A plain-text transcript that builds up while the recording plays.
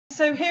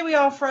so here we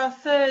are for our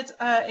third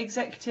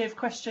executive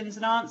questions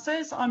and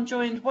answers. I'm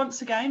joined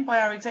once again by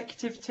our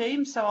executive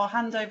team, so I'll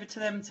hand over to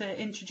them to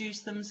introduce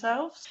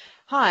themselves.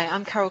 Hi,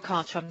 I'm Carol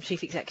Carter, I'm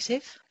Chief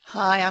Executive.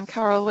 Hi, I'm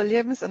Carol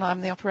Williams and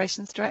I'm the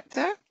Operations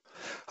Director.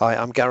 Hi,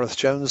 I'm Gareth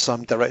Jones,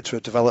 I'm Director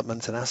of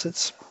Development and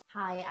Assets.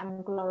 Hi,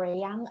 I'm Gloria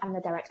Young, I'm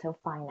the Director of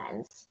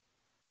Finance.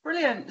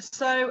 Brilliant.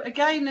 So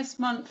again this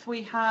month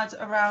we had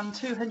around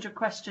 200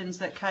 questions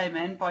that came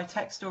in by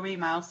text or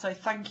email, so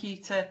thank you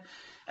to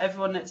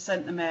everyone that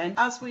sent them in.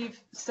 As we've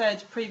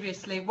said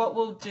previously, what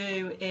we'll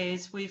do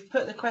is we've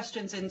put the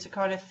questions into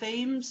kind of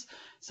themes,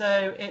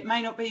 so it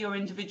may not be your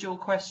individual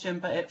question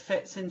but it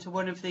fits into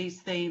one of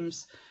these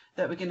themes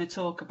that we're going to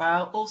talk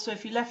about. Also,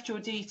 if you left your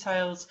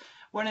details,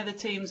 one of the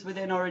teams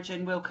within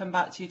Origin will come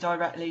back to you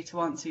directly to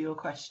answer your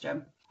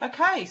question.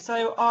 Okay,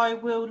 so I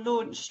will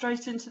launch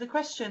straight into the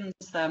questions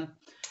then.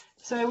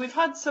 So we've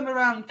had some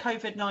around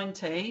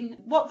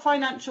COVID-19. What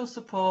financial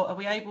support are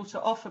we able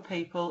to offer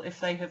people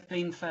if they have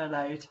been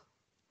furloughed?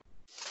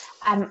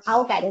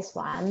 I'll get this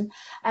one.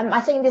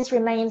 I think this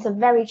remains a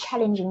very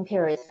challenging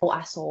period for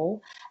us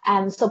all.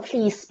 So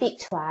please speak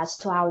to us,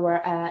 to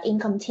our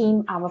income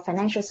team, our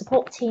financial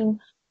support team,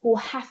 who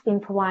have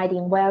been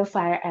providing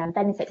welfare and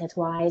benefit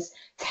advice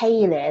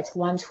tailored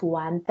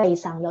one-to-one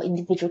based on your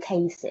individual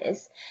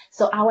cases.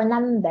 So our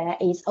number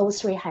is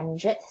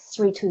 0300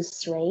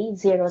 323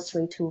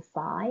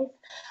 0325.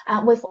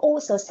 We've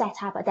also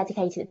set up a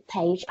dedicated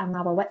page on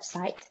our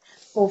website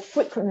for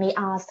frequently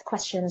asked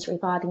questions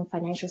regarding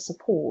financial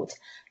support.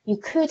 You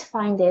could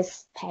find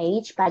this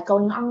page by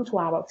going onto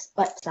our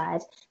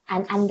website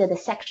and under the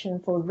section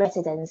for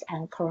residents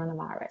and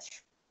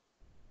coronavirus.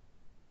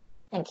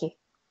 Thank you.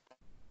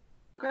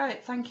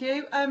 Great, thank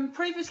you.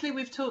 Previously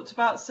we've talked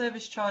about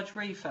service charge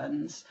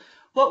refunds.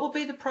 What will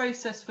be the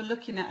process for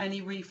looking at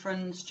any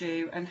refunds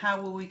due and how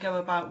will we go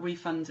about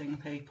refunding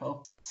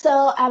people?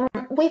 So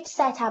we've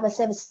set up a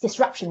service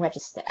disruption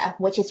register,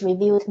 which is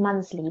reviewed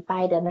monthly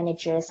by the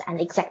managers and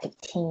executive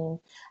team.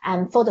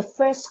 And for the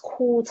first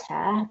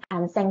quarter,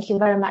 and thank you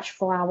very much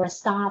for our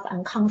staff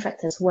and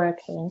contractors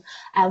working,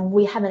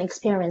 we haven't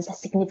experienced a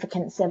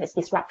significant service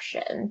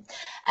disruption.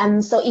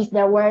 So if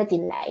there were a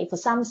delay for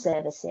some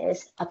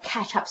services, a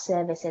catch-up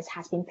services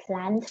has been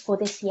planned for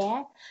this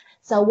year.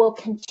 So we'll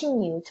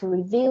continue to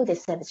review the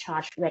service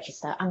charge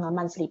register on a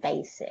monthly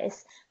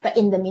basis. But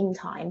in the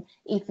meantime,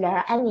 if there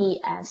are any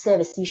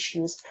service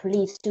issues,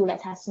 please do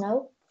let us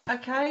know.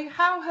 Okay,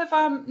 how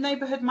have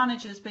neighbourhood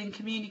managers been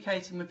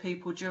communicating with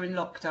people during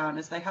lockdown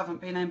as they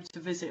haven't been able to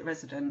visit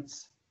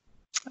residents?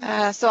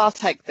 So I'll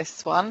take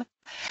this one.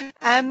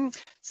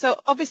 So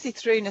obviously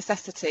through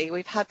necessity,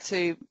 we've had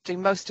to do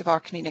most of our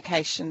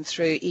communication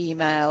through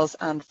emails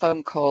and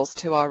phone calls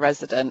to our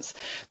residents.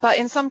 But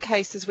in some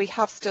cases, we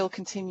have still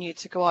continued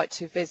to go out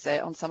to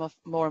visit on some of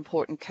more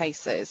important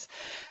cases.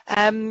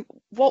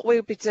 What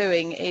we'll be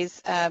doing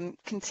is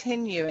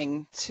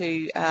continuing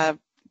to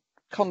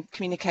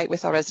communicate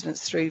with our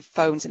residents through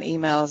phones and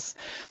emails,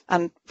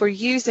 and we're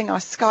using our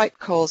Skype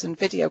calls and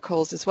video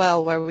calls as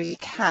well where we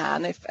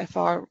can. If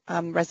our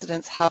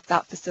residents have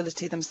that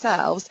facility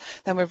themselves,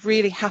 then we're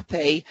really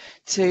happy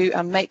to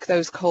make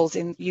those calls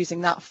in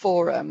using that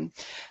forum.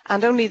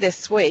 And only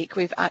this week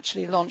we've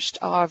actually launched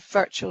our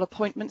virtual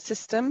appointment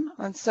system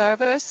and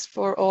service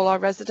for all our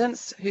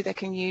residents, who they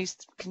can use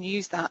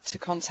that to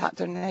contact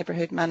their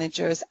neighbourhood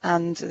managers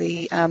and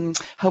the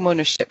home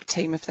ownership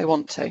team if they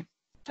want to.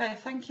 Okay,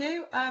 thank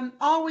you.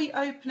 Are we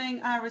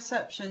opening our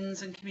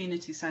receptions and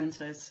community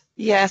centres?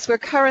 Yes, we're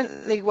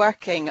currently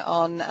working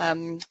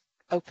on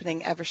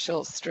opening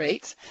Evershot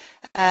Street.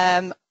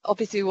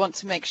 Obviously, we want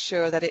to make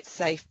sure that it's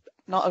safe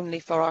not only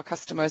for our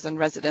customers and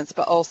residents,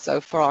 but also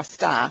for our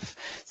staff.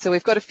 So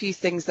we've got a few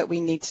things that we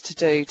need to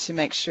do to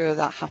make sure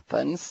that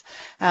happens.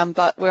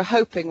 But we're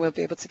hoping we'll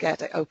be able to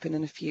get it open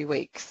in a few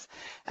weeks.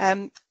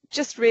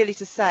 Just really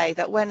to say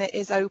that when it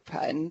is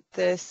open,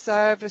 the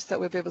service that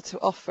we'll be able to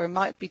offer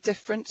might be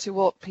different to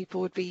what people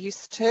would be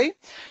used to.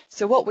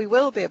 So what we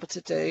will be able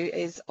to do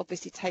is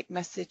obviously take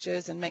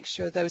messages and make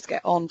sure those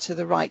get on to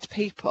the right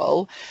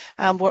people.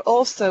 We're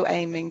also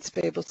aiming to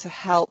be able to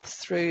help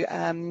through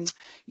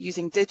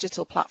using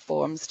digital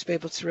platforms to be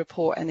able to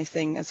report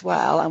anything as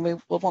well. And we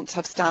will want to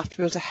have staff to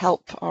be able to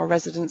help our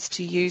residents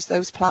to use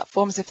those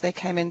platforms if they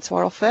came into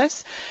our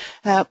office.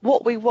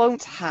 What we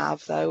won't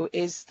have, though,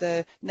 is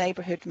the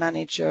neighbourhood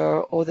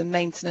manager or the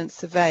maintenance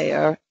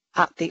surveyor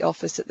at the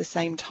office at the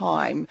same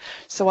time.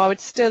 So I would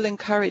still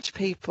encourage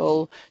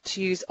people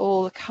to use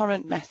all the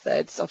current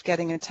methods of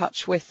getting in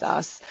touch with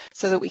us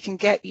so that we can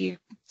get you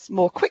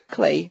more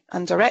quickly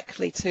and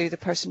directly to the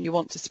person you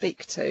want to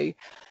speak to,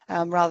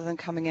 rather than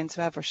coming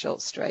into Evershot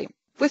Street.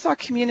 With our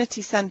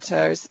community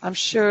centres, I'm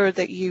sure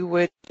that you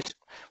would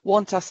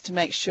want us to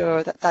make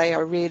sure that they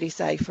are really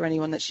safe for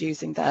anyone that's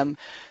using them.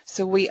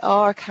 So we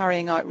are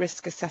carrying out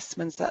risk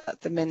assessments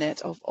at the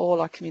minute of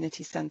all our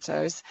community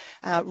centres,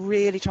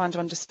 really trying to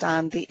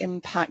understand the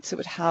impacts it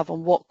would have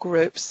on what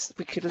groups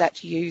we could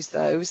let use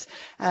those,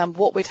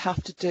 what we'd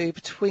have to do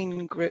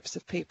between groups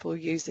of people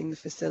using the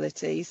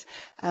facilities,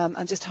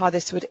 and just how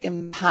this would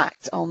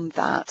impact on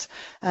that.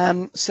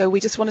 So we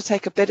just want to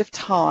take a bit of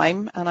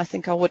time, and I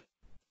think I would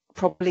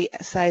probably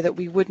say that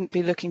we wouldn't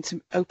be looking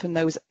to open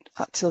those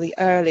till the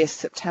earliest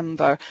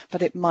September,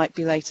 but it might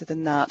be later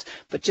than that.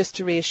 But just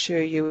to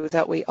reassure you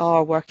that we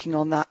are working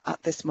on that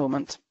at this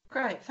moment.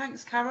 Great,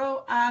 thanks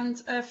Carol.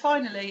 And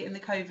finally, in the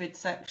COVID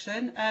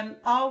section,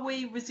 are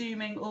we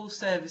resuming all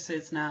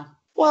services now?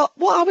 Well,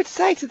 what I would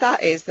say to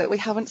that is that we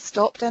haven't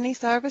stopped any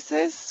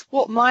services.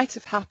 What might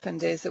have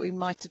happened is that we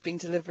might have been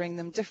delivering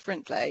them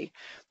differently,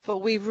 but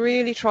we've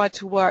really tried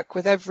to work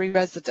with every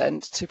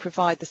resident to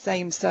provide the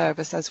same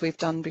service as we've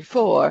done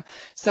before.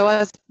 So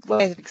as a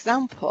way of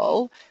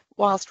example,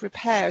 whilst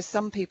repairs,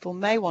 some people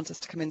may want us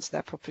to come into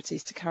their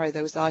properties to carry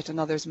those out and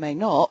others may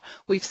not,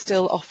 we've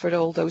still offered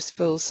all those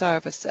full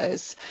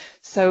services.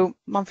 So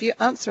my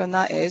answer on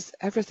that is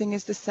everything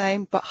is the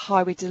same, but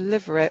how we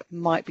deliver it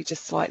might be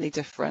just slightly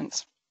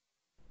different.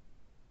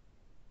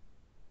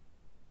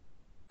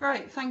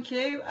 Great, thank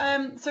you.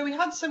 So we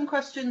had some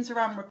questions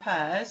around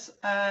repairs.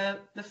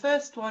 The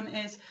first one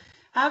is,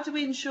 how do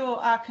we ensure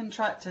our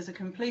contractors are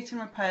completing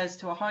repairs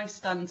to a high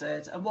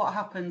standard, and what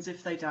happens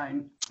if they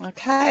don't?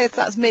 Okay,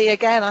 that's me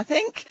again, I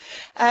think.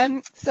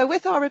 So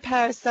with our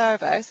repair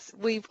service,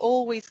 we've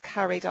always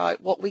carried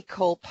out what we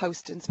call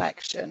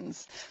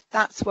post-inspections.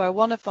 That's where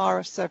one of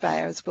our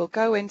surveyors will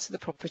go into the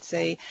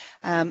property,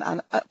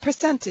 and a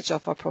percentage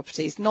of our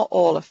properties, not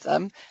all of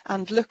them,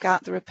 and look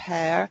at the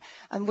repair.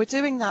 And we're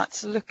doing that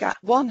to look at,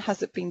 one,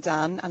 has it been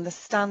done and the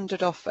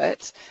standard of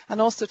it, and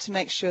also to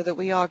make sure that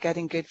we are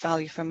getting good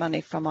value for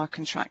money from our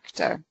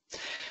contractor.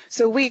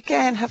 So we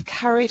again have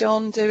carried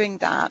on doing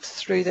that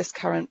through this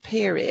current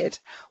period.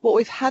 What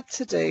we've had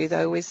to do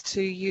though is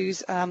to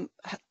use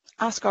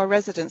ask our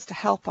residents to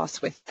help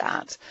us with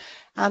that.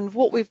 And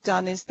what we've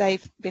done is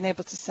they've been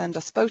able to send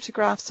us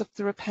photographs of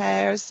the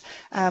repairs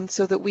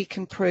so that we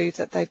can prove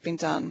that they've been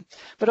done.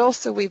 But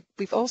also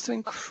we've also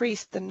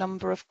increased the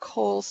number of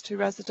calls to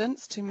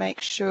residents to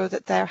make sure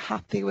that they're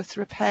happy with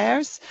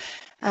repairs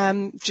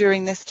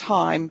during this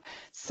time.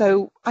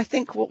 So I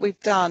think what we've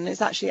done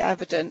is actually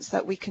evidence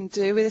that we can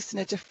do this in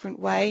a different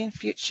way in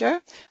future,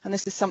 and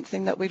this is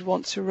something that we'd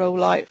want to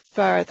roll out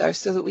further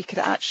so that we could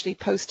actually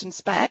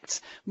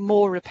post-inspect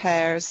more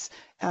repairs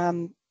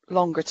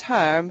longer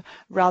term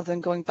rather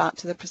than going back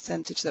to the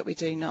percentage that we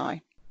do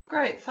now.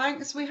 Great,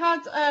 thanks. We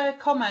had a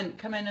comment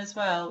come in as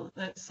well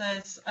that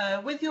says,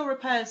 with your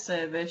repair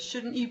service,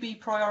 shouldn't you be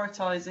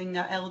prioritising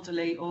the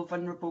elderly or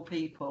vulnerable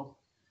people?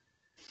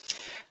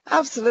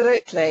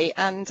 Absolutely,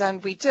 and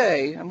we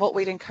do, and what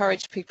we'd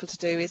encourage people to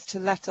do is to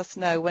let us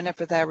know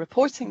whenever they're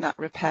reporting that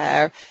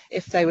repair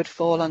if they would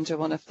fall under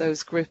one of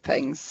those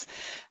groupings.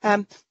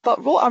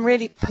 But what I'm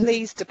really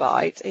pleased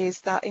about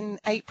is that in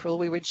April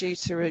we were due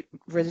to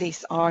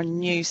release our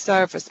new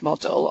service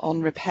model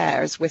on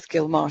repairs with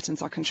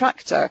Gilmartin's, our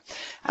contractor,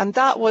 and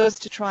that was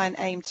to try and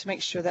aim to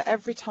make sure that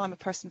every time a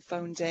person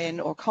phoned in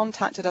or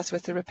contacted us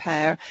with a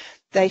repair,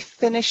 they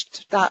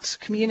finished that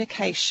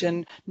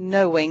communication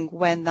knowing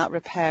when that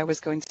repair was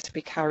going to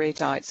be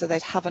carried out, so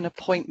they'd have an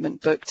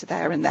appointment booked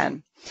there and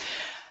then.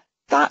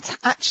 That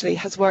actually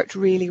has worked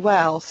really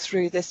well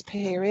through this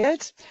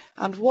period,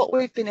 and what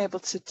we've been able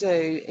to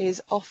do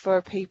is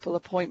offer people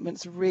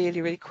appointments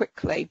really, really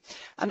quickly,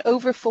 and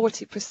over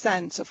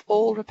 40% of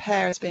all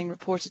repairs being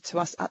reported to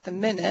us at the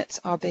minute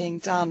are being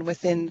done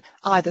within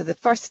either the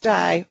first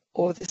day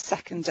or the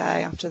second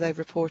day after they've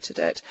reported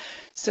it.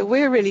 So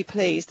we're really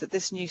pleased that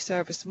this new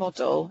service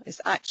model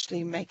is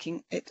actually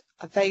making it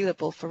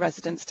available for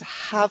residents to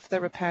have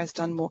their repairs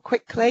done more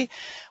quickly,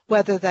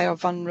 whether they are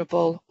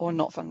vulnerable or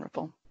not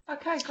vulnerable.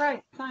 Okay,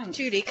 great, thanks.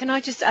 Julie, can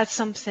I just add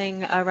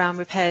something around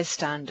repair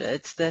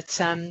standards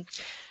that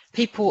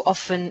people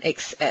often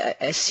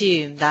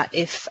assume that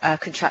if a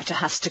contractor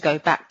has to go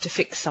back to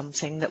fix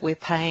something that we're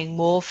paying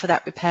more for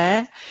that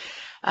repair.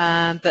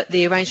 But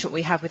the arrangement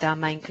we have with our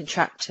main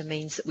contractor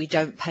means that we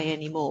don't pay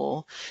any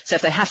more. So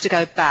if they have to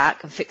go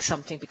back and fix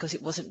something because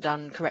it wasn't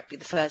done correctly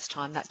the first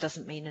time, that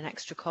doesn't mean an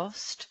extra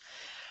cost.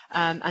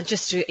 And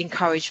just to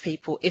encourage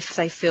people, if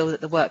they feel that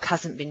the work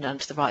hasn't been done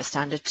to the right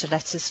standard, to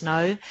let us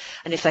know.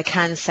 And if they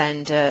can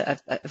send a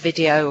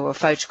video or a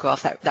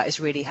photograph, that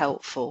is really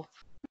helpful.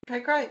 Okay,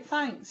 great,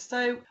 thanks.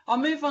 So I'll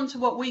move on to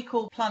what we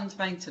call planned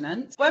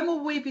maintenance. When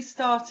will we be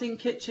starting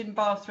kitchen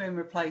bathroom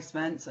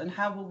replacements, and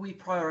how will we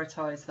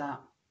prioritise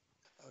that?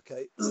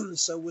 Okay,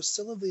 so we're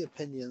still of the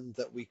opinion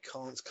that we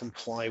can't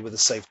comply with the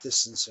safe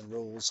distancing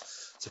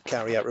rules to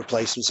carry out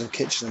replacements in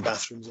kitchen and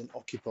bathrooms in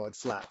occupied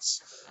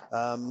flats.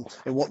 And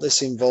what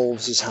this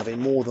involves is having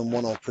more than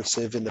one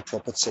operative in the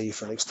property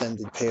for an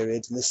extended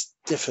period, and this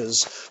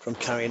differs from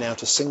carrying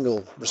out a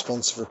single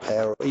responsive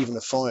repair or even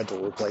a fire door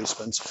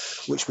replacement,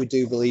 which we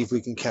do believe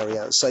we can carry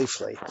out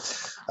safely.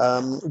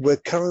 We're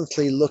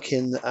currently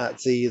looking at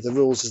the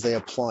rules as they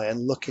apply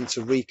and looking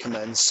to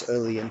recommence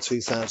early in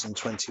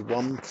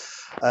 2021.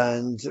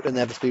 And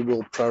inevitably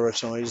we'll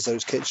prioritise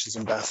those kitchens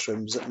and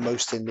bathrooms that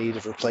most in need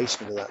of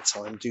replacement at that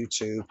time due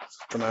to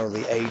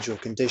primarily age or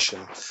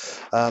condition.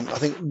 I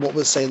think what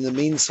we'll say in the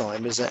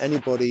meantime is that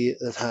anybody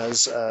that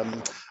has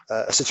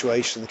a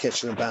situation in the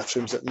kitchen and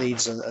bathrooms that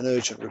needs an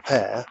urgent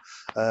repair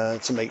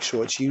to make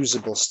sure it's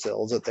usable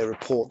still, that they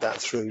report that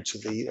through to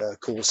the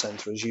call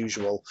centre as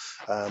usual,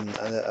 and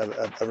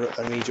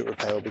an immediate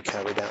repair will be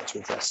carried out to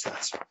address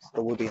that.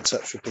 But we'll be in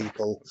touch with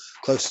people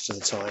closer to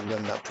the time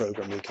when that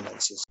programme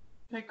recommences.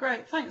 Okay,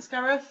 great. Thanks,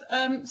 Gareth.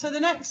 So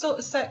the next sort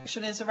of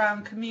section is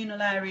around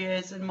communal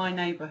areas in my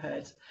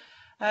neighbourhood.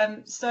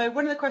 So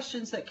one of the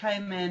questions that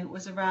came in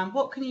was around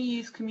what can you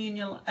use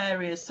communal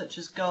areas such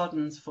as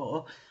gardens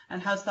for,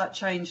 and has that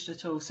changed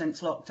at all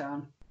since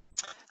lockdown?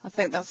 I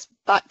think that's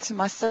back to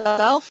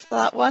myself for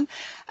that one.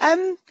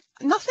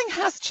 Nothing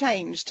has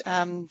changed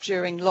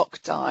during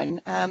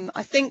lockdown.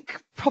 I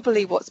think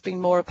probably what's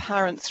been more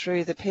apparent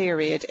through the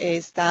period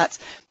is that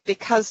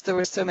because there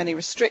were so many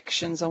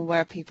restrictions on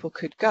where people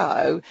could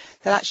go,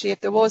 that actually if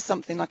there was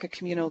something like a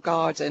communal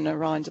garden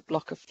around a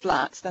block of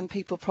flats, then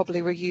people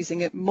probably were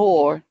using it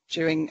more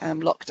during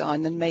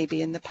lockdown than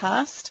maybe in the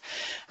past.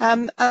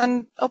 And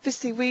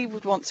obviously we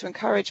would want to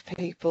encourage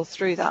people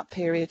through that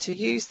period to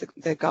use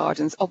the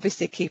gardens,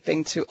 obviously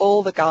keeping to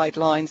all the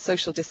guidelines,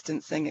 social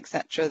distancing,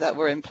 etc., that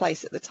were in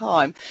place at the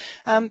time,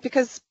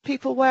 because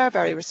people were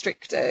very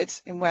restricted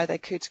in where they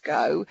could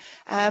go,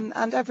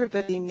 and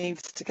everybody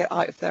needs to get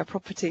out of their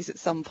properties at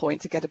some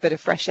point to get a bit of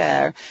fresh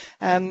air.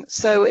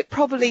 So it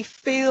probably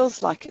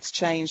feels like it's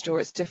changed or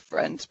it's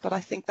different, but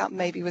I think that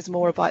maybe was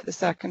more about the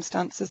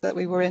circumstances that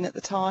we were in at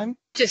the time.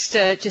 Just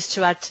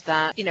to add to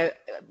that,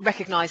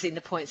 recognising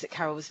the points that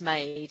Carol has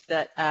made,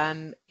 that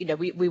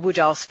we would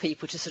ask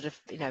people to sort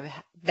of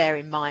bear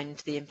in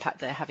mind the impact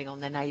they're having on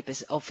their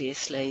neighbours,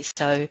 obviously.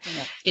 So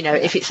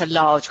if it's a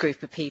large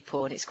group of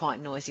people and it's quite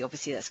noisy,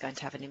 obviously that's going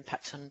to have an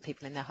impact on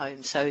people in their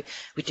homes. So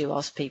we do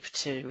ask people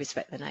to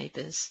respect their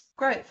neighbours.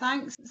 Great,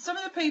 thanks. Some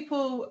of the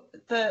people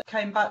that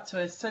came back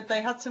to us said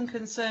they had some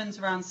concerns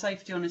around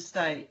safety on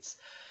estates.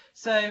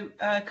 So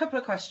a couple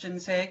of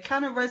questions here.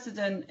 Can a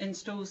resident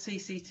install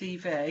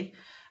CCTV,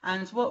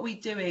 and what are we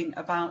doing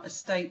about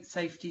estate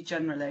safety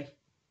generally?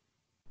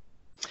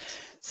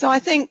 So I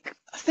think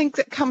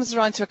that comes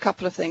around to a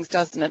couple of things,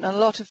 doesn't it? And a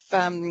lot of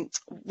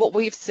what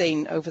we've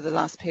seen over the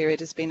last period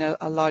has been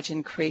a large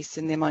increase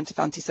in the amount of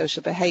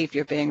antisocial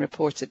behaviour being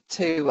reported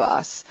to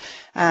us.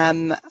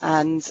 And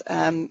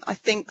I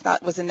think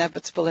that was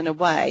inevitable in a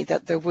way,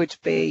 that there would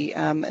be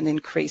an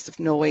increase of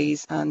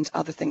noise and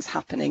other things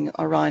happening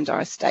around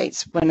our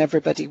estates when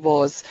everybody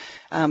was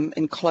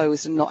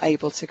enclosed and not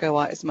able to go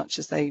out as much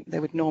as they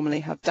would normally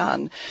have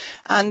done.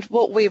 And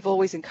what we've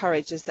always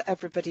encouraged is that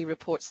everybody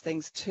reports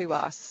things to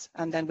us,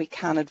 and then we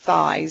can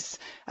advise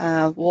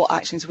what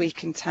actions we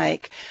can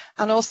take,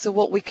 and also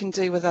what we can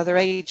do with other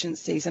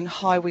agencies and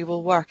how we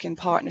will work in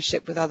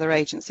partnership with other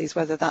agencies,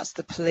 whether that's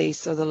the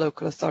police or the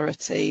local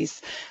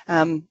authorities,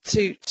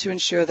 to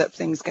ensure that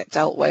things get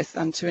dealt with,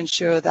 and to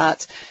ensure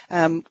that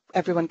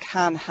everyone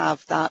can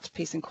have that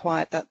peace and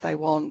quiet that they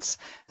want.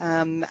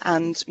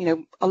 And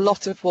a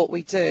lot of what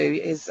we do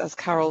is, as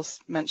Carol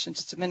mentioned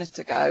just a minute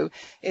ago,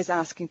 is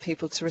asking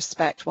people to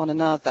respect one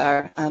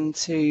another and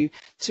to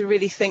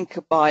really think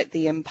about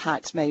the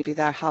impact maybe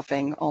they're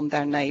having on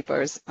their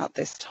neighbours at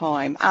this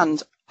time,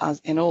 and as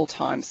in all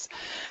times.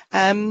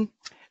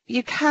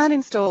 You can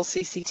install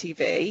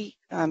CCTV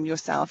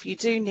yourself. You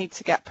do need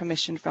to get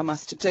permission from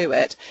us to do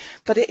it,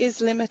 but it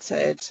is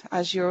limited,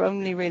 as you're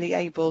only really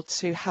able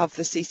to have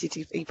the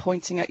CCTV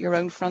pointing at your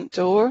own front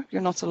door.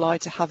 You're not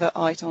allowed to have it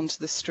out onto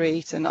the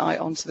street and out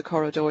onto the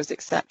corridors,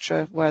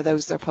 etc., where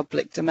those are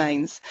public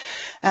domains.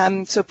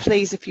 So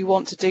please, if you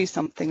want to do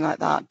something like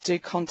that, do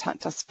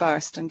contact us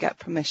first and get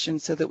permission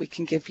so that we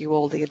can give you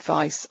all the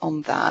advice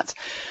on that.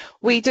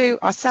 We do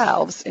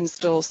ourselves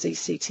install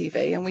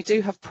CCTV, and we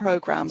do have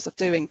programs of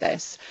doing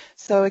this.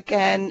 So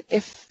again,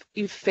 if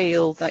you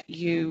feel that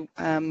you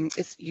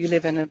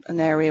live in an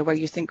area where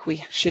you think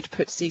we should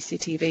put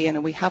CCTV in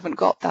and we haven't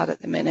got that at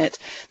the minute,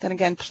 then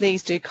again,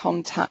 please do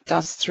contact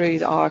us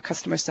through our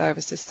customer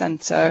services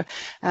centre,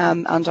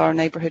 and our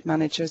neighbourhood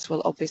managers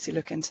will obviously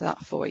look into that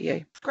for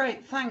you.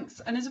 Great, thanks.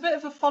 And as a bit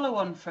of a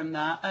follow-on from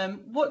that,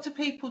 what do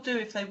people do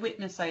if they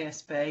witness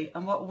ASB,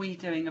 and what are we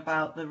doing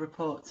about the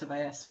reports of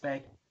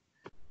ASB?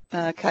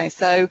 Okay,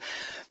 so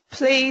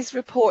please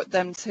report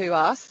them to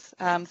us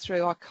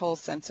through our call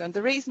centre. And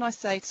the reason I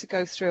say to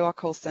go through our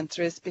call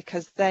centre is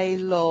because they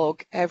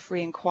log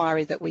every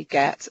inquiry that we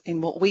get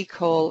in what we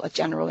call a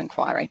general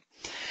inquiry.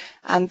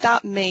 And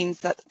that means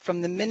that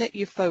from the minute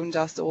you phoned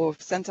us or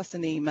sent us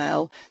an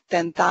email,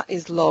 then that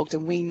is logged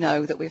and we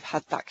know that we've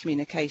had that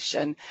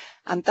communication.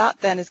 And that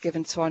then is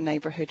given to our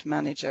neighbourhood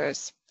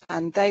managers,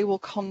 and they will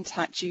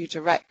contact you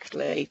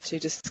directly to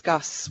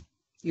discuss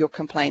your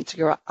complaint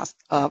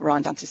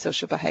around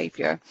antisocial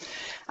behaviour.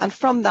 And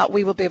from that,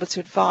 we will be able to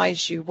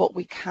advise you what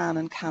we can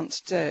and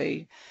can't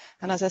do.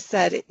 And as I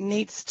said,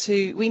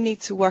 we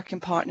need to work in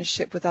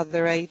partnership with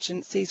other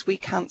agencies. We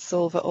can't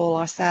solve it all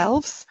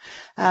ourselves.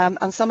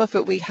 And some of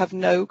it we have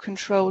no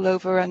control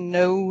over and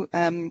no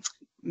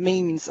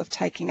means of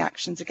taking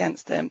actions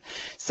against them.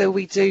 So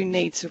we do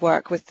need to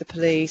work with the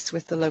police,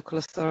 with the local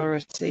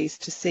authorities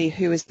to see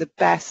who is the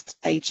best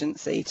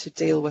agency to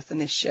deal with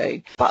an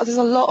issue. But there's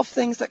a lot of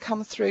things that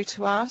come through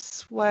to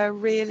us where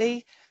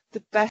really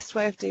the best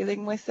way of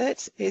dealing with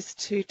it is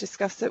to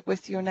discuss it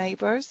with your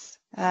neighbours.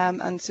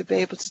 And to be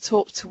able to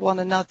talk to one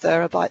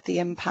another about the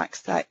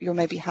impacts that you're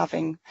maybe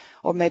having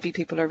or maybe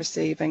people are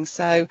receiving.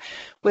 So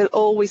we'll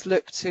always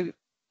look to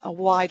a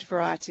wide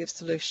variety of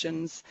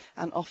solutions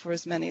and offer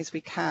as many as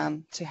we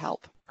can to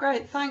help.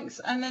 Great,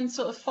 thanks. And then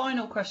sort of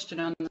final question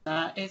on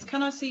that is,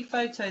 can I see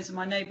photos of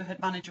my neighbourhood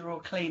manager or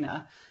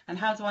cleaner, and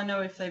how do I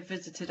know if they've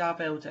visited our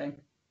building?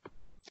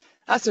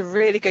 That's a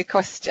really good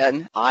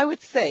question. I would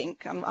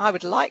think, and I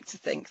would like to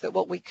think, that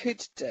what we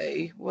could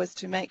do was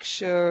to make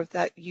sure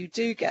that you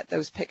do get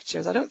those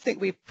pictures. I don't think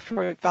we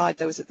provide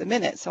those at the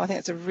minute, so I think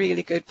it's a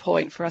really good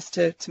point for us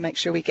to make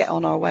sure we get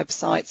on our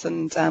websites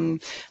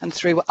and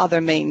through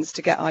other means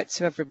to get out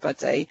to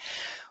everybody.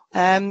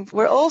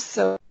 We're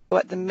also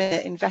at the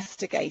minute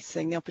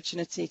investigating the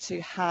opportunity to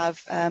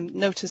have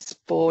notice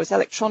boards,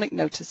 electronic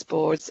notice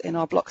boards in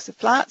our blocks of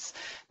flats.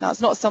 Now,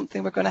 it's not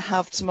something we're going to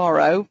have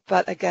tomorrow,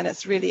 but again,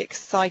 it's a really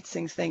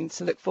exciting thing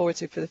to look forward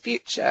to for the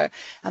future,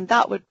 and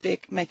that would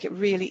make it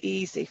really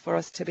easy for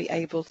us to be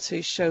able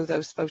to show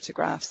those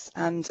photographs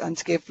and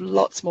to give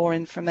lots more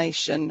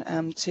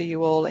information to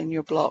you all in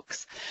your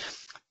blocks.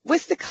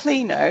 With the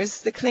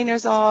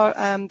cleaners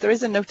are, there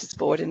is a notice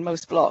board in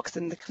most blocks,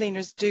 and the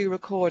cleaners do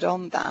record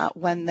on that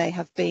when they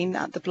have been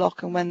at the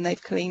block and when they've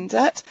cleaned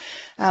it.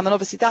 And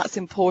obviously that's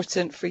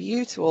important for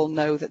you to all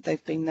know that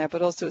they've been there,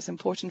 but also it's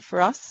important for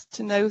us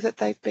to know that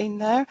they've been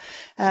there.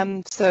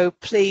 So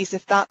please,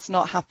 if that's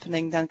not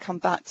happening, then come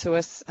back to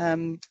us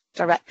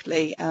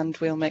directly and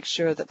we'll make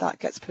sure that that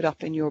gets put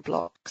up in your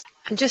blocks.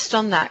 And just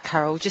on that,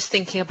 Carol, just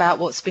thinking about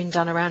what's been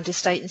done around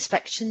estate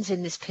inspections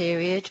in this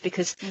period,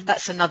 because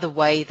that's another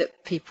way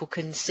that people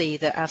can see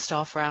that our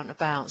staff are out and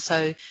about. So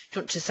do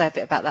you want to say a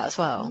bit about that as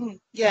well?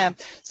 Yeah,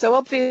 so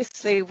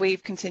obviously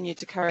we've continued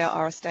to carry out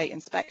our estate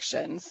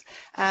inspections,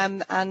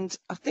 and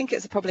I think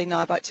it's probably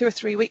now about 2 or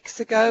 3 weeks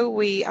ago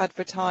we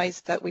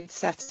advertised that we'd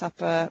set up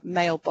a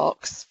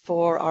mailbox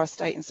for our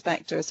estate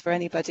inspectors for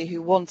anybody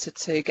who wanted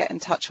to get in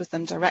touch with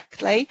them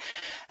directly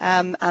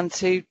and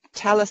to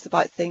tell us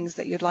about things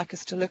that you'd like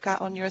us to look at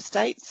on your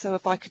estate. So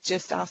if I could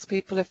just ask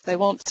people if they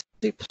want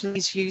to,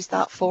 please use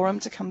that forum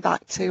to come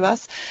back to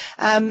us.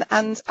 And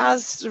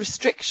as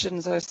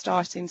restrictions are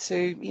starting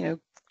to,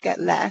 get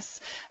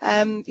less,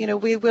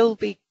 we will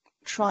be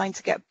trying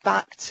to get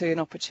back to an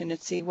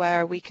opportunity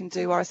where we can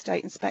do our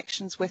estate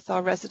inspections with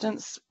our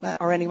residents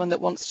or anyone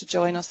that wants to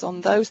join us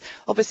on those.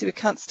 Obviously, we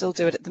can't still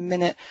do it at the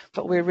minute,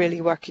 but we're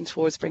really working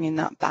towards bringing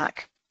that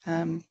back.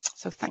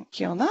 So thank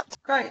you on that.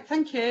 Great,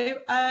 thank you.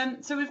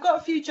 So we've got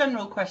a few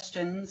general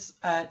questions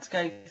to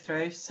go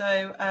through.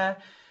 So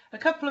a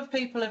couple of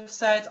people have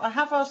said, I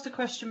have asked a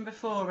question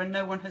before and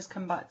no one has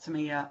come back to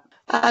me yet.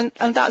 And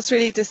that's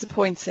really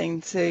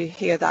disappointing to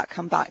hear that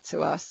come back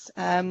to us.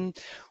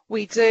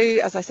 We do,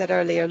 as I said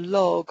earlier,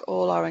 log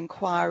all our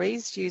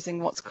inquiries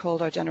using what's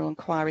called our general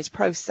inquiries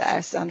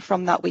process, and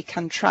from that we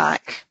can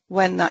track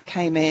when that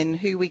came in,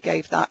 who we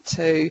gave that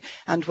to,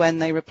 and when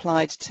they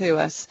replied to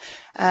us.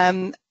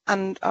 And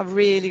I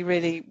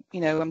really,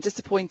 I'm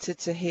disappointed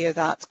to hear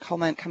that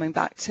comment coming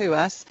back to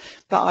us,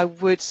 but I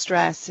would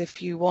stress,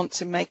 if you want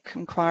to make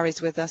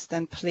inquiries with us,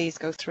 then please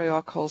go through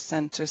our call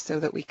centre so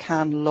that we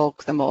can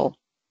log them all.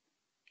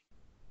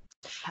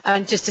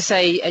 And just to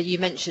say, you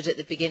mentioned at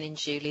the beginning,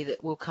 Julie,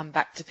 that we'll come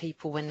back to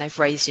people when they've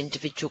raised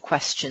individual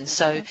questions.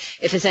 So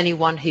if there's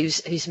anyone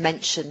who's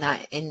mentioned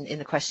that in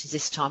the questions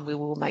this time, we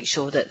will make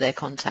sure that they're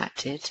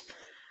contacted.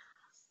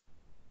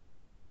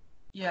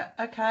 Yeah,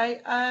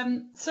 okay.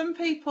 Some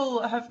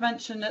people have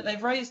mentioned that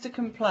they've raised a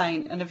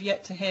complaint and have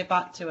yet to hear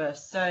back to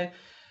us. So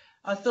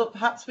I thought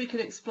perhaps we could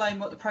explain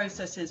what the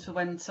process is for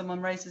when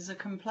someone raises a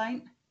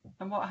complaint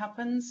and what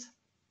happens.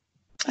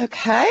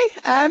 Okay,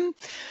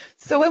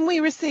 so when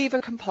we receive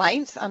a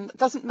complaint, and it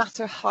doesn't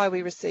matter how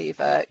we receive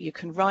it, you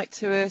can write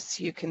to us,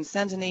 you can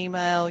send an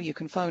email, you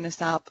can phone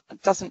us up,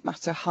 it doesn't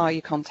matter how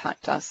you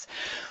contact us.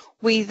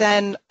 We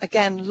then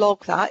again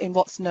log that in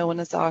what's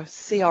known as our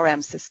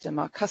CRM system,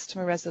 our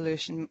Customer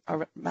Resolution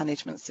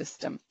Management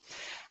System.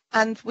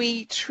 And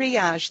we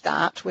triage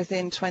that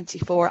within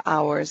 24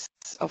 hours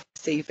of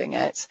receiving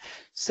it.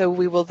 So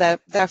we will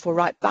therefore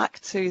write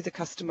back to the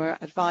customer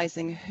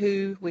advising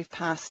who we've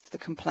passed the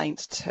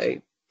complaint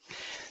to.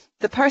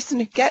 The person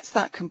who gets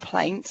that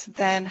complaint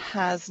then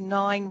has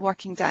 9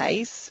 working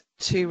days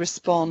to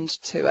respond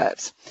to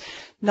it.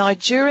 Now,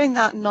 during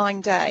that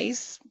 9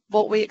 days,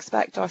 what we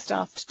expect our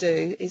staff to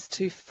do is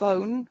to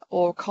phone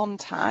or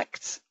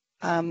contact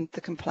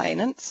the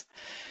complainant,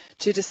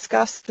 to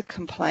discuss the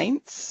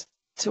complaints,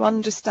 to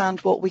understand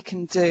what we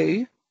can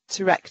do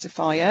to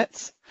rectify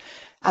it,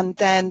 and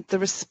then the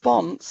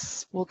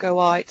response will go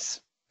out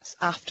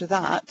after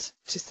that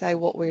to say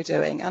what we're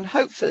doing. And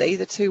hopefully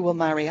the two will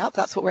marry up.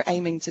 That's what we're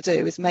aiming to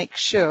do, is make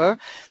sure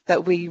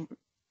that we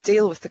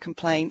deal with the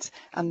complaint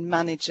and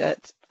manage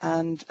it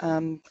and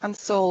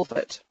solve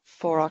it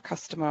for our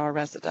customer, our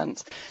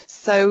resident.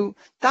 So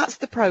that's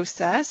the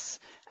process.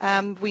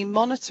 We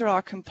monitor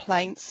our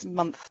complaints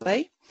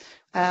monthly.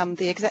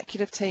 The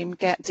executive team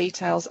get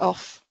details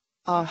of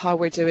how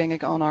we're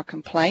doing on our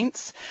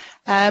complaints,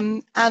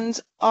 and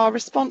our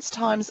response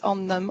times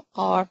on them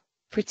are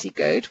pretty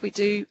good. We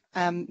do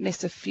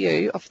miss a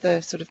few of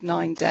the sort of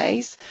 9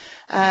 days,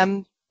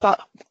 but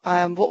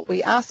what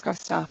we ask our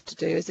staff to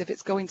do is, if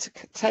it's going to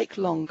take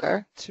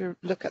longer to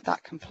look at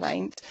that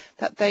complaint,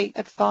 that they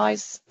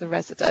advise the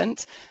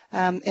resident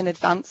in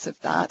advance of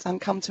that and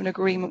come to an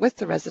agreement with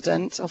the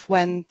resident of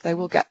when they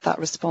will get that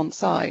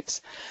response out.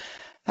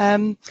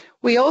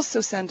 We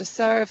also send a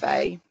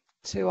survey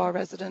to our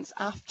residents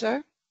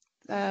after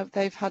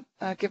they've had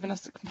given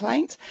us a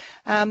complaint,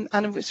 and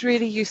it's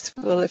really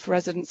useful if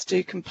residents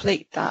do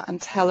complete that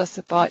and tell us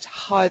about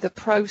how the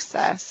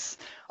process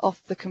of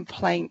the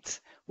complaint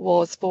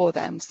was for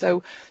them.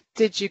 So,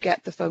 did you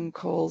get the phone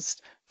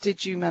calls?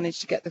 Did you manage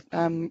to get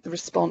the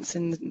response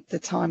in the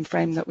time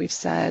frame that we've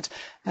said?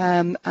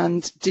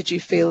 And did you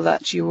feel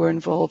that you were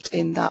involved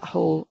in that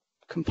whole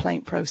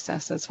complaint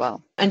process as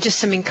well? And just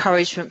some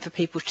encouragement for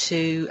people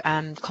to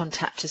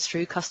contact us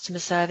through customer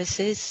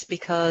services,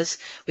 because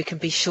we can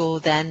be sure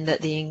then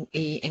that the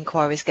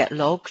inquiries get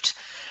logged.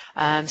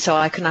 So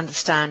I can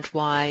understand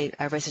why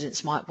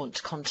residents might want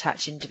to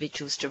contact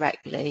individuals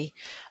directly,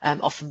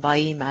 often by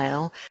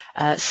email.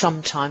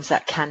 Sometimes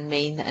that can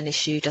mean that an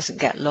issue doesn't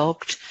get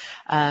logged.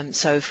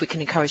 So if we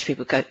can encourage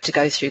people to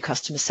go through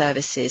customer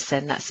services,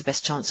 then that's the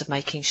best chance of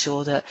making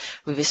sure that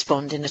we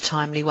respond in a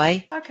timely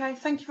way. Okay,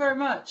 thank you very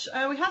much.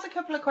 We had a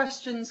couple of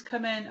questions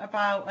come in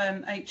about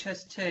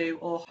HS2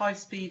 or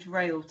high-speed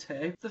rail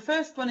 2. The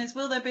first one is,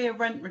 will there be a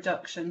rent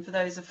reduction for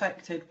those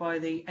affected by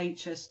the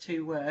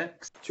HS2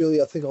 works?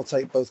 Julie, I think I'll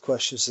take both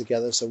questions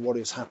together. So what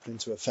is happening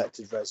to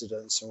affected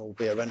residents, and will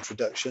be a rent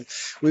reduction?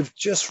 We've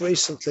just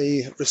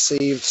recently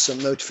received some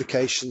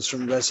notifications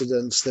from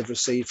residents they've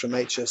received from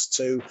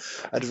HS2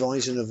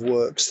 advising of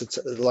works that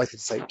are likely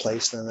to take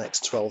place in the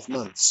next 12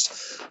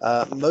 months.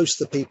 Most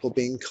of the people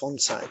being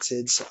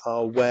contacted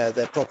are where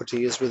their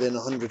property is within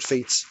 100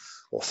 feet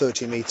or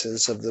 30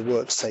 metres of the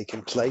works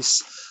taking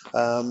place,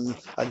 and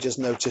just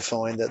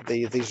notifying that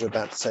these are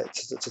about to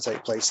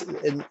take place.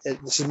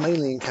 This is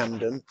mainly in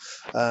Camden,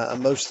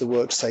 and most of the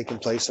works taking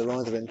place are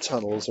either in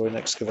tunnels or in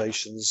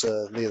excavations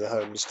near the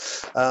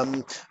homes.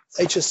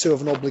 HS2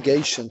 have an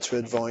obligation to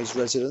advise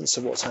residents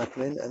of what's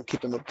happening and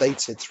keep them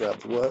updated throughout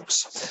the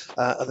works,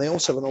 and they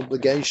also have an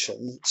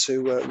obligation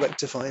to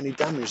rectify any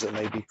damage that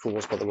may be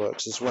caused by the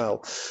works as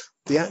well.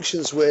 The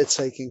actions we're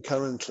taking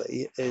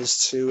currently is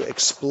to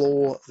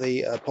explore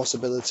the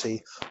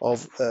possibility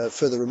of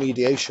further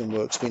remediation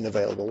works being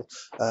available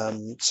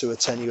to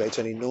attenuate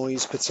any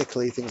noise,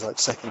 particularly things like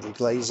secondary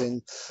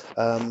glazing,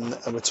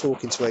 and we're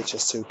talking to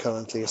HS2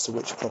 currently as to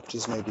which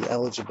properties may be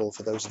eligible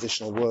for those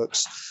additional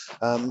works.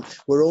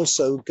 We're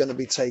also going to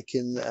be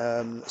taking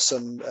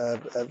some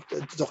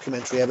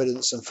documentary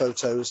evidence and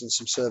photos and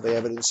some survey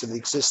evidence of the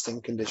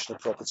existing condition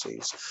of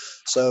properties,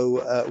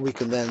 so we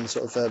can then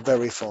sort of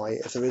verify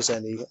if there is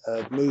any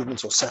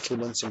movement or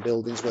settlement in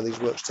buildings where these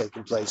works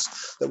taking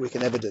place, that we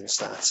can evidence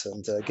that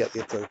and get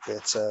the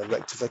appropriate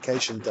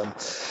rectification done.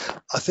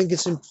 I think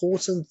it's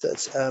important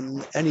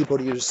that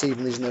anybody who's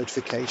receiving these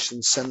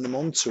notifications send them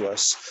on to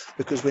us,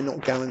 because we're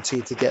not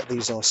guaranteed to get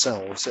these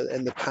ourselves.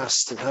 In the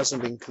past, it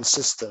hasn't been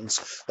consistent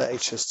that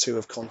HS2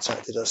 have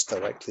contacted us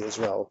directly as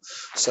well.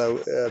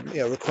 So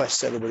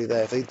request to everybody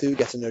there, if they do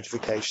get a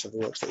notification of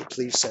the works, that you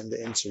please send it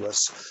in to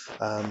us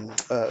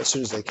as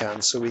soon as they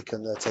can, so we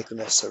can take the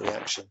necessary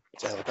action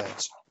to help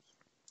out.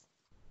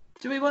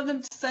 Do we want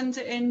them to send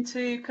it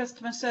into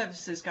customer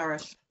services,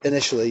 Gareth?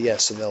 Initially,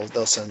 yes, and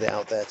they'll send it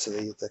out there to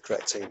the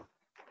correct team.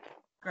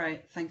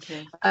 Great, thank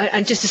you.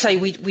 And just to say,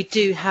 we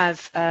do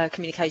have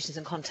communications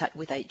and contact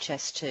with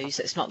HS2,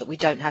 so it's not that we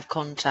don't have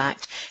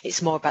contact,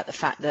 it's more about the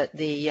fact that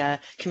the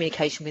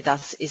communication with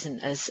us isn't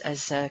as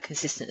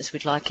consistent as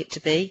we'd like it to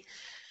be.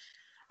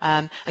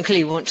 And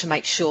clearly we want to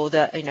make sure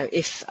that,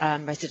 if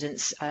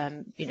residents,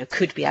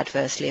 could be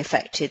adversely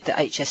affected, that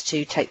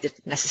HS2 take the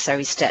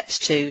necessary steps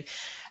to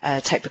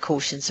take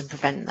precautions and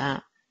prevent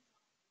that.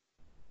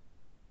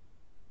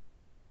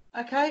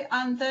 Okay,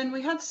 and then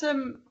we had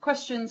some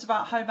questions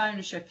about home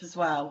ownership as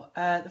well.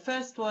 The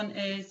first one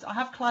is, I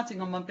have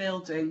cladding on my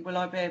building, will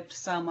I be able to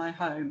sell my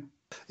home?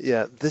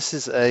 Yeah, this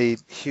is a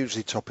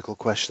hugely topical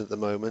question at the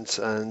moment,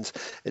 and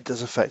it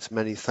does affect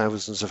many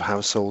thousands of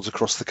households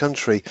across the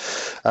country.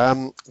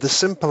 The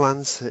simple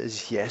answer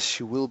is yes,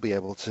 you will be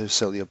able to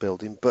sell your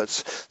building,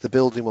 but the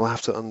building will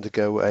have to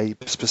undergo a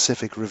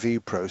specific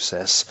review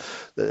process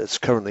that's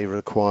currently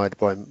required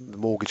by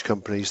mortgage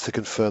companies to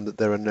confirm that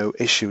there are no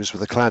issues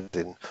with the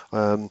cladding.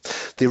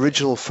 The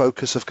original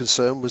focus of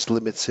concern was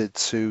limited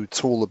to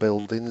taller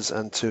buildings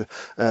and to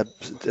a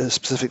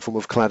specific form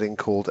of cladding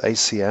called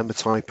ACM, a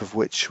type of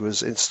which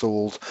was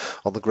installed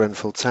on the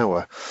Grenfell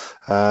Tower.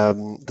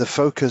 The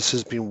focus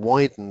has been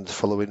widened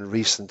following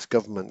recent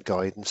government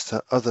guidance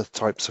to other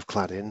types of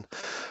cladding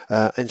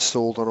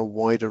installed on a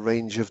wider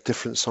range of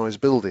different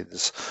sized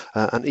buildings,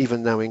 and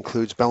even now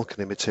includes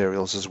balcony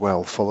materials as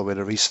well, following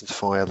a recent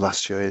fire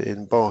last year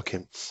in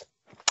Barking.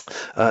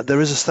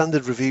 There is a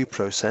standard review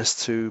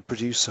process to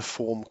produce a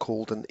form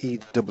called an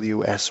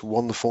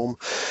EWS1 form,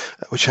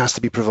 which has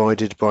to be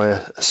provided by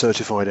a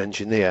certified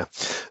engineer.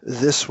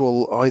 This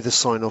will either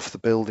sign off the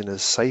building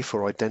as safe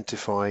or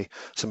identify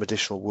some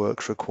additional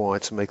work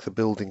required to make the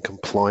building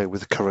comply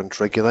with current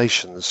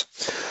regulations.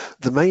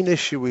 The main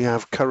issue we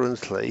have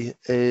currently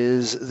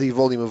is the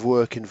volume of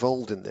work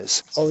involved in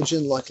this.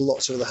 Origin, like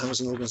lots of other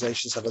housing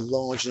organisations, have a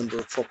large number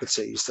of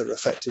properties that are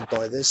affected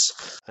by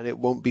this, and it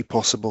won't be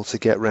possible to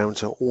get round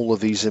to all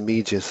of these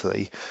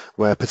immediately,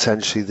 where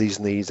potentially these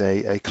need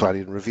a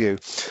cladding review.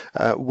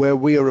 Where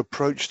we are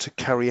approached to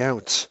carry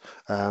out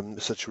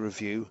such a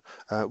review,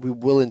 we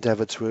will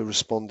endeavour to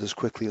respond as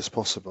quickly as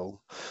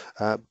possible,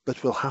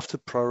 but we'll have to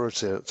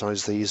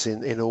prioritise these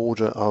in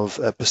order of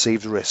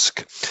perceived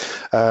risk.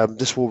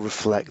 This will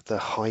reflect the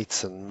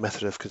height and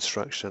method of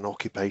construction and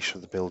occupation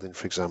of the building,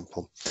 for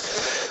example.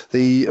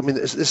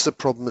 This is a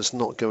problem that's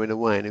not going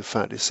away, and in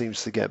fact it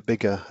seems to get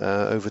bigger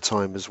over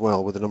time as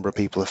well, with the number of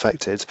people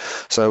affected.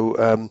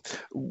 So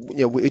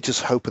we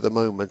just hope at the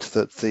moment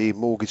that the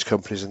mortgage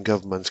companies and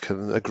governments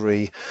can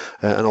agree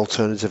an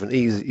alternative and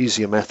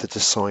easier method to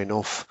sign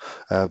off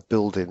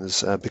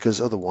buildings,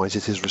 because otherwise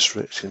it is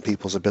restricting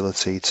people's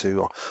ability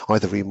to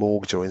either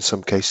remortgage or in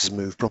some cases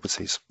move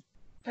properties.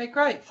 Okay,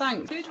 great,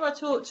 thanks. Who do I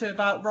talk to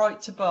about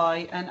right to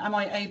buy, and am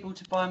I able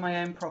to buy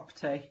my own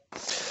property?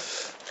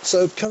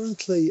 So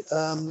currently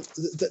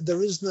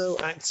there is no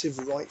active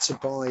right to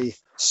buy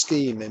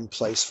scheme in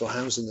place for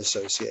housing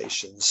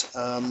associations.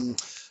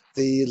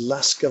 The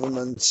last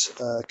government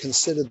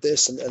considered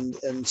this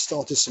and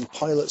started some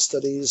pilot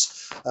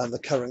studies. The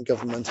current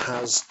government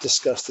has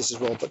discussed this as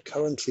well, but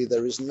currently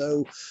there is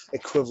no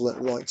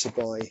equivalent right to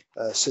buy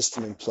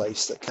system in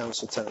place that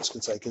council tenants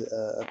can take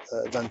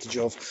advantage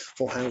of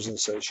for housing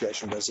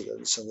association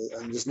residents,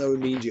 and there's no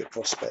immediate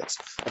prospect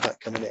of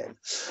that coming in.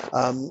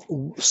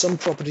 Some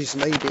properties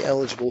may be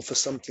eligible for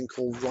something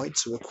called right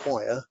to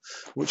acquire,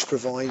 which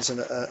provides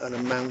an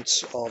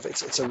amount of,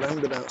 it's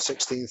around about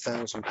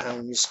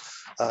 £16,000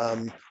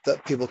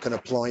 that people can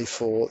apply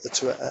for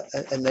to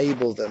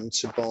enable them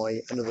to buy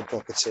another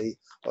property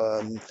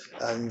and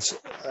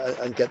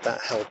get that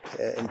help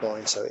in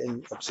buying. So,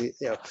 obviously,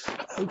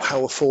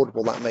 how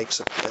affordable that makes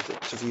it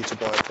for you to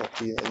buy a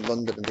property in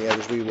London and the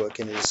areas we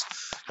work in is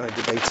kind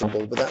of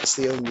debatable, but that's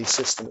the only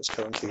system that's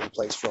currently in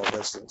place for our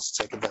residents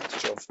to take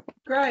advantage of.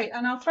 Great,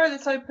 and I'll throw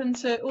this open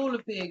to all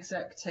of the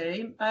exec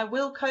team.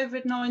 Will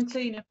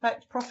COVID-19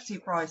 affect property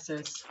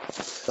prices?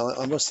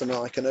 I must admit,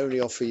 I can only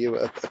offer you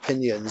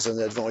opinions and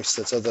advice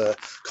that other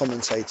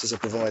commentators are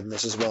providing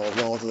us as well,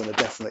 rather than a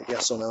definite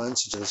yes or no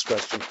answer to this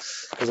question,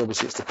 because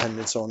obviously it's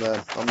dependent on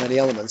many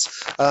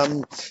elements.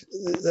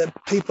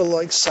 People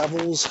like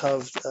Savills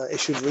have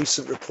issued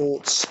recent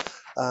reports,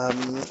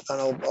 and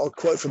I'll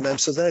quote from them.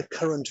 So their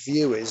current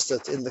view is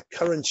that in the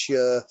current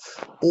year,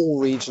 all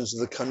regions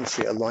of the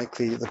country are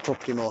likely, the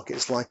property market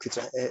is likely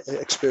to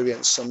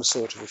experience some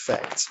sort of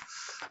effect.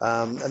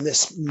 And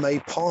this may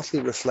partly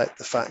reflect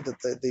the fact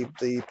that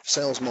the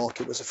sales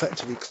market was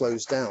effectively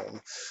closed down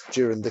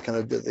during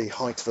the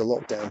height of the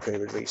lockdown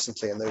period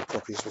recently, and those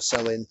properties were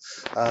selling.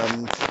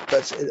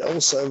 But it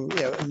also,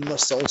 it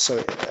must also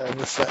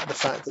reflect the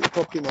fact that the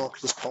property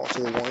market is part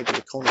of the wider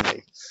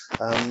economy.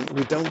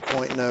 We don't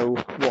quite know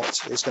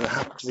what is going to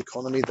happen to the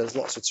economy. There's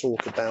lots of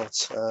talk about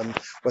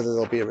whether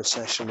there'll be a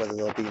recession, whether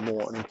there'll be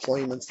more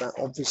unemployment. That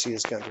obviously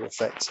is going to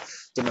affect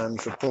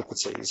demand for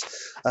properties.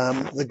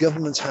 The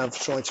government have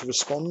tried to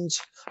respond.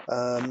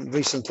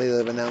 Recently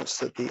they've announced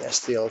that the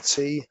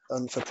SDLT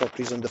for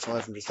properties under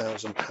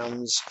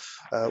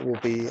 £500,000 will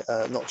be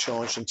not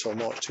charged until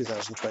March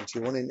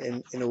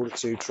 2021 in order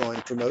to try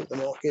and promote the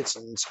market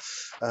and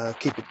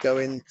keep it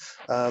going.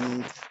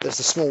 There's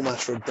the small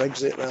matter of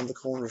Brexit around the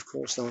corner, of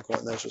course. No one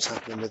quite knows what's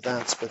happening with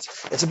that, but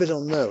it's a bit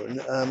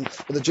unknown.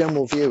 But the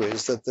general view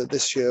is that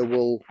this year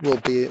will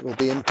be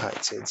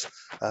impacted,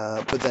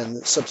 but then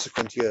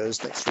subsequent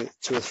years, next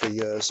 2 or 3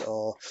 years,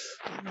 are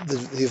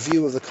the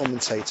view of the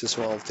commentators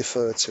who I'll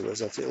defer to is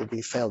that it will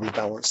be fairly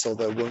balanced,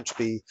 although it won't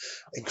be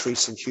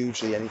increasing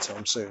hugely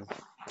anytime soon.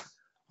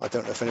 I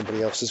don't know if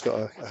anybody else has got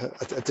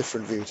a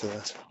different view to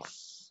that.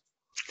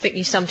 I think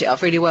you summed it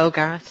up really well,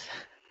 Gareth.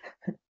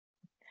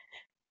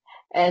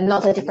 And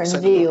not a different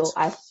view.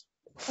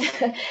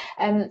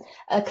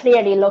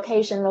 Clearly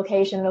location,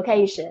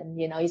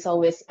 you know, is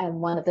always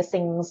one of the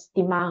things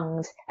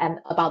demand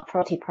about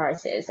property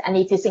prices. And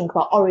if you think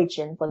about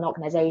origin for an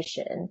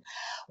organization,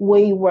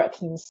 we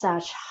work in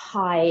such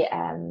high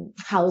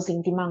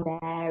housing demand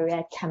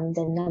area,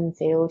 Camden,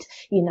 Enfield,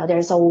 you know,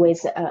 there's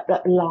always a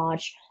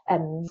large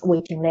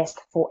waiting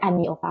list for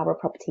any of our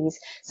properties.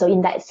 So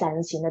in that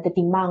sense, you know, the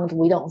demand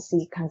we don't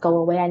see can go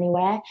away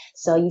anywhere.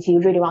 So if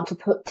you really want to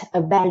put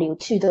a value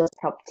to those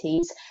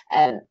properties,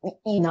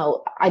 you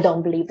know, I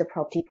don't believe the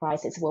property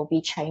prices will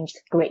be changed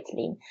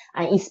greatly.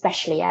 And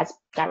especially as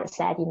Gareth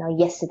said, you know,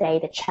 yesterday,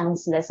 the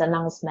Chancellor's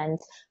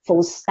announcement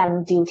for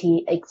stamp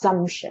duty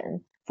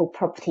exemption for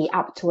property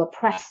up to a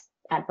press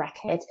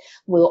bracket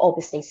will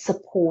obviously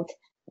support,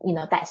 you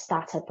know, that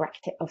starter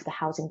bracket of the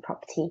housing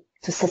property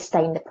to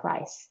sustain the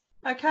price.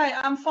 Okay,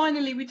 and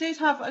finally, we did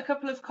have a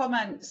couple of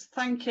comments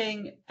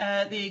thanking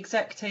the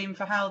exec team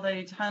for how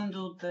they'd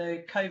handled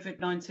the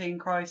COVID-19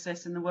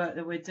 crisis and the work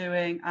that we're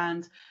doing,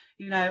 and,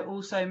 you know,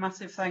 also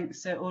massive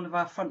thanks to all of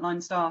our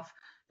frontline staff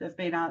that have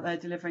been out there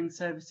delivering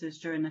services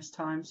during this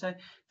time. So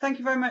thank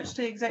you very much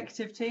to the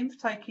executive team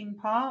for taking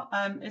part.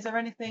 Is there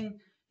anything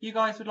you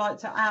guys would like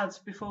to add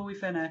before we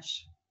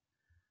finish?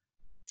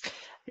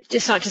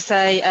 Just like to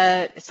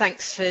say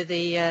thanks for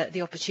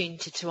the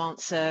opportunity to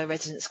answer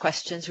residents'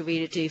 questions. We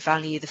really do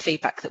value the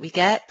feedback that we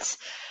get,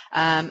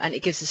 and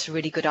it gives us a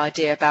really good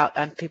idea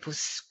about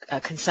people's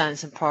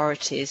concerns and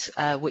priorities,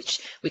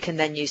 which we can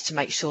then use to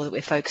make sure that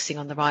we're focusing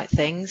on the right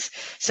things.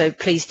 So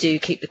please do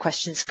keep the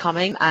questions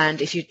coming,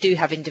 and if you do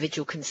have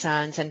individual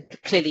concerns, and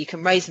clearly you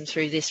can raise them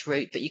through this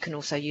route, but you can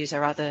also use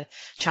our other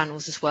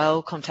channels as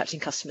well, contacting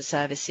customer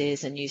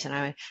services and using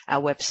our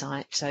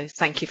website. So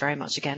thank you very much again.